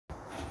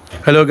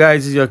Hello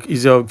guys,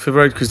 is your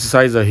favorite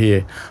criticizer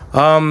here.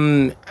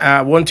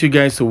 I want you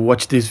guys to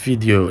watch this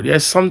video.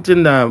 There's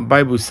something that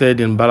Bible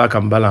said in Balak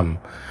and Balaam.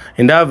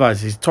 In that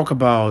verse, it talk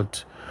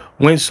about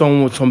when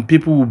some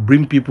people will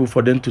bring people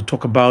for them to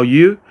talk about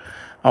you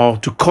or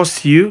to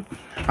curse you.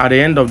 At the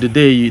end of the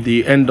day,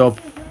 they end up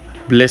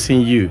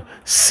blessing you.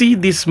 See,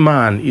 this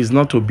man is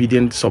not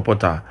obedient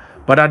supporter.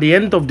 But at the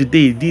end of the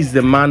day, this is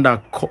the man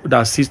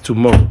that sees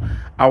tomorrow.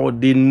 I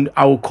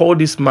will call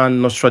this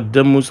man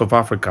Nostradamus of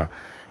Africa.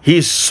 He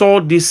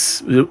saw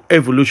this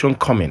evolution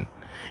coming.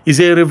 It's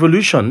a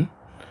revolution,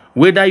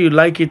 whether you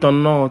like it or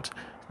not.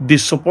 The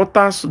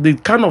supporters, the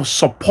kind of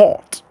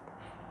support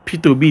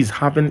P2B is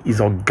having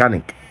is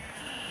organic.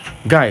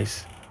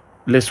 Guys,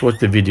 let's watch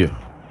the video.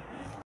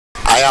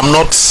 I am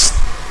not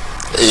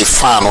a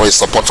fan or a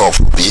supporter of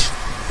Obi.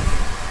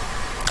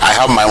 I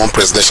have my own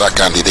presidential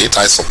candidate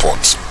I support.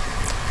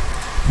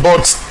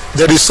 But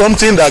there is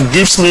something that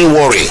gives me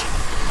worry.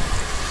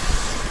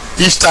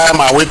 Each time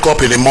I wake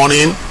up in the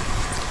morning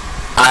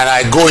and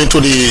I go into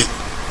the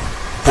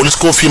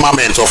political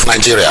firmament of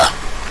Nigeria,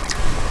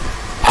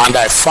 and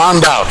I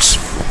found out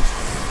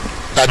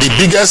that the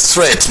biggest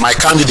threat my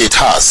candidate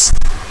has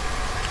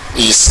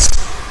is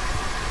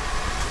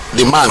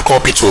the man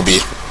called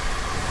P2B.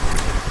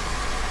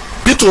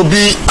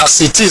 P2B, as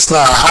it is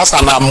now, has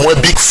an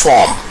amoebic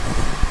form.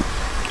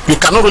 You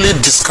cannot really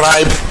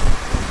describe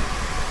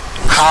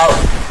how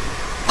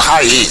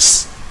he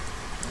is.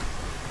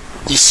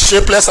 He's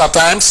shapeless at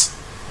times.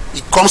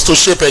 He comes to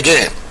shape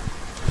again.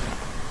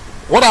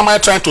 What am I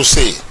trying to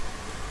say?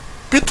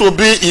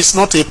 P2B is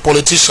not a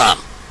politician.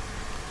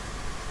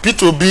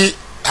 P2B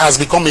has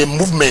become a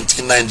movement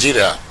in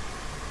Nigeria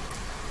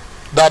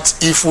that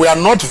if we are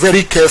not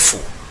very careful,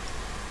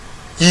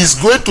 is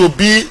going to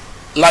be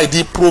like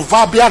the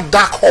proverbial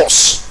dark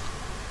horse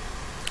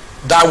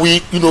that we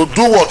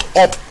do what?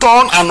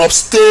 Upturn and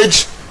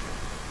upstage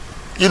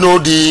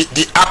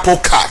the apple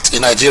cart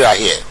in Nigeria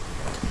here.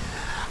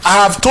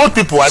 I have told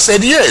people, I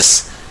said,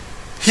 yes,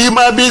 he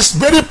might be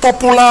very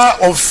popular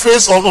on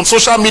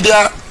social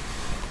media,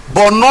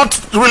 but not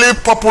really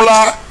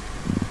popular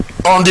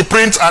on the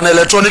print and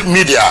electronic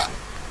media.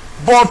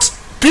 But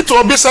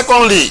P2B,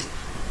 secondly,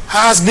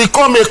 has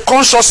become a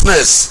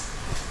consciousness.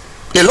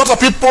 A lot of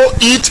people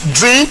eat,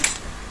 drink,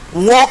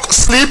 work,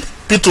 sleep,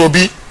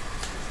 P2B.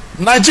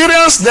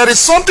 Nigerians, there is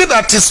something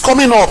that is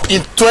coming up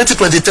in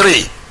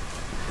 2023.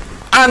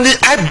 And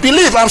I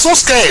believe, I'm so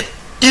scared,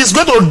 it's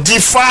going to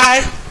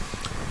defy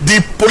the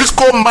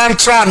political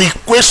mantra and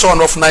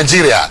equation of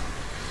Nigeria.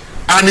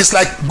 And it's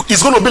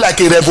going to be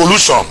like a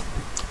revolution.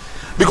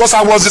 Because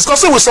I was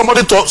discussing with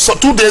somebody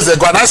 2 days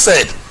ago, and I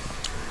said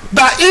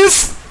that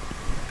if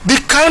the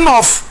kind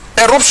of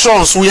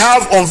eruptions we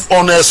have on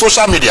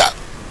social media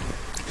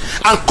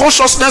and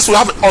consciousness we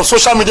have on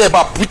social media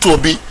about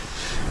P2B,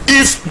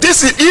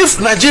 if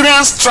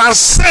Nigerians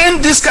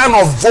transcend this kind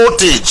of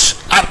voltage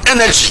and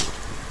energy,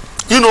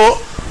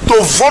 to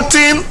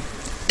voting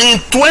in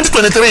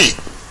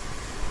 2023,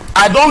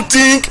 I don't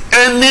think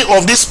any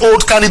of these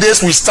old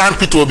candidates will stand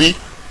P2B.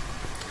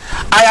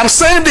 I am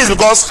saying this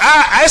because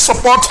I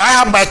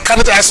have my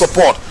candidate I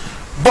support,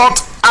 but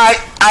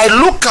I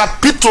look at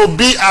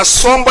P2B as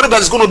somebody that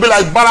is going to be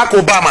like Barack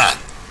Obama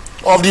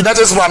of the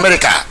United States of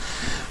America.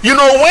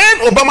 When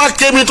Obama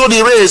came into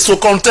the race to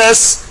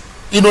contest,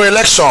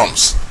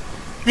 elections,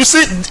 you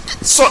see,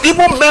 so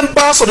even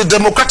members of the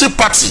Democratic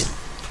Party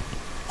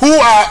who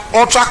are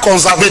ultra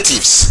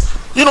conservatives,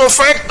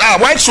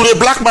 why should a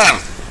black man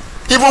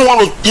even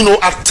want to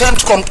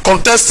attempt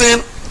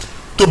contesting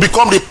to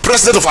become the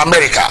president of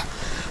America?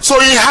 So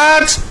he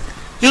had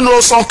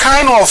some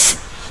kind of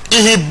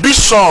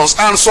inhibitions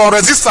and some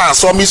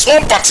resistance from his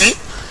own party.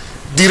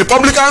 The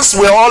Republicans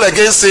were all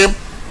against him,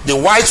 the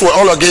whites were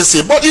all against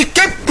him, but he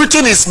kept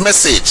preaching his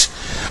message,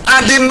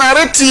 and the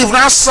narrative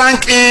now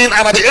sank in,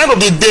 and at the end of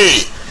the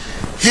day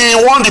he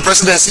won the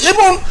presidency.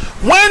 Even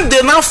when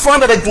they now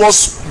found that it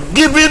was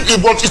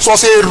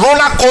a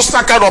roller coaster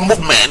kind of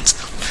movement,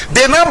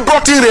 they now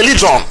brought in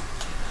religion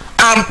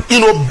and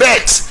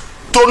bet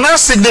to now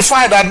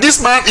signify that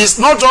this man is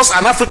not just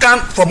an African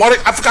from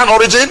African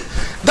origin,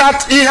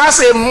 that he has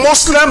a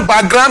Muslim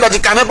background that he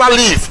can never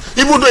leave,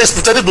 even though he's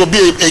pretending to be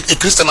a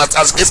Christian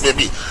as the case may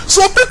be.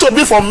 So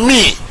P2B, for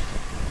me,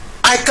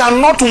 I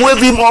cannot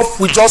wave him off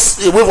with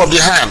just a wave of the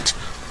hand,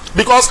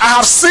 because I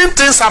have seen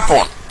things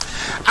happen,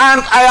 and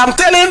I am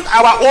telling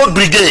our old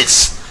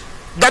brigades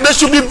that they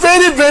should be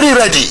very, very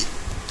ready.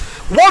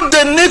 What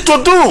they need to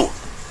do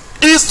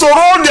is to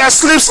roll their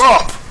sleeves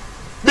up,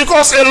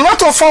 because a lot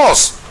of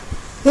us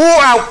who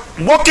are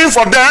working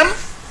for them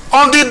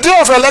on the day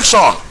of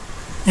election,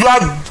 you are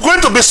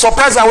going to be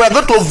surprised that we are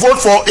going to vote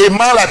for a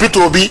man like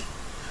P2B,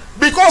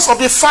 because of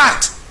the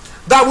fact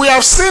that we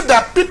have seen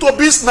that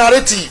P2B's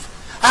narrative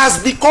has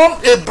become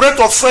a breath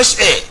of fresh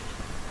air.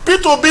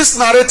 P2B's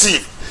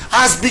narrative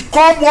has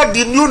become what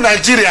the new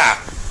Nigeria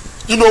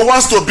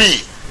wants to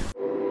be.